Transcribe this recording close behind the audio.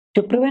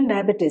To prevent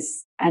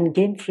diabetes and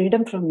gain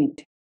freedom from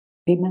it,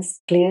 we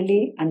must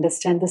clearly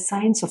understand the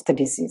signs of the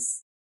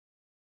disease.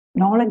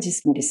 Knowledge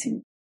is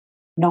medicine.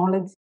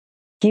 Knowledge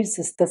gives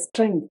us the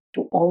strength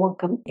to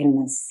overcome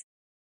illness.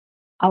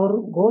 Our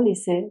goal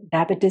is a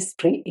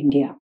diabetes-free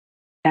India,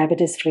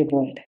 diabetes-free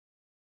world.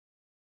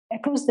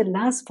 Across the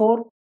last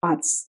four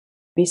parts,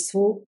 we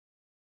saw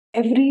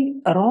every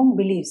wrong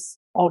beliefs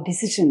or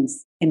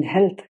decisions in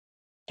health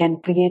can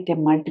create a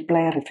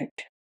multiplier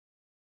effect.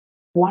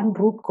 One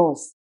root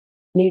cause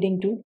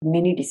leading to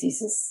many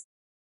diseases.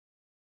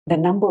 The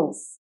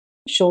numbers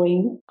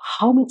showing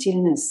how much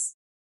illness,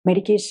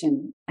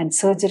 medication, and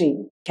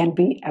surgery can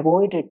be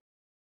avoided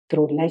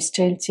through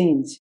lifestyle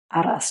change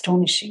are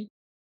astonishing.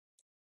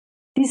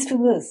 These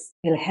figures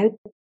will help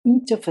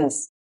each of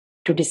us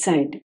to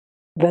decide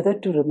whether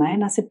to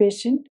remain as a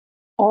patient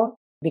or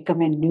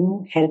become a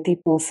new healthy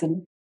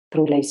person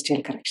through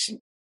lifestyle correction.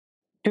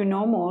 To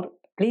know more,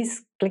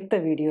 please click the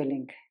video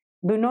link.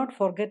 Do not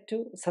forget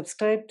to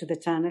subscribe to the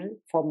channel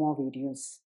for more videos.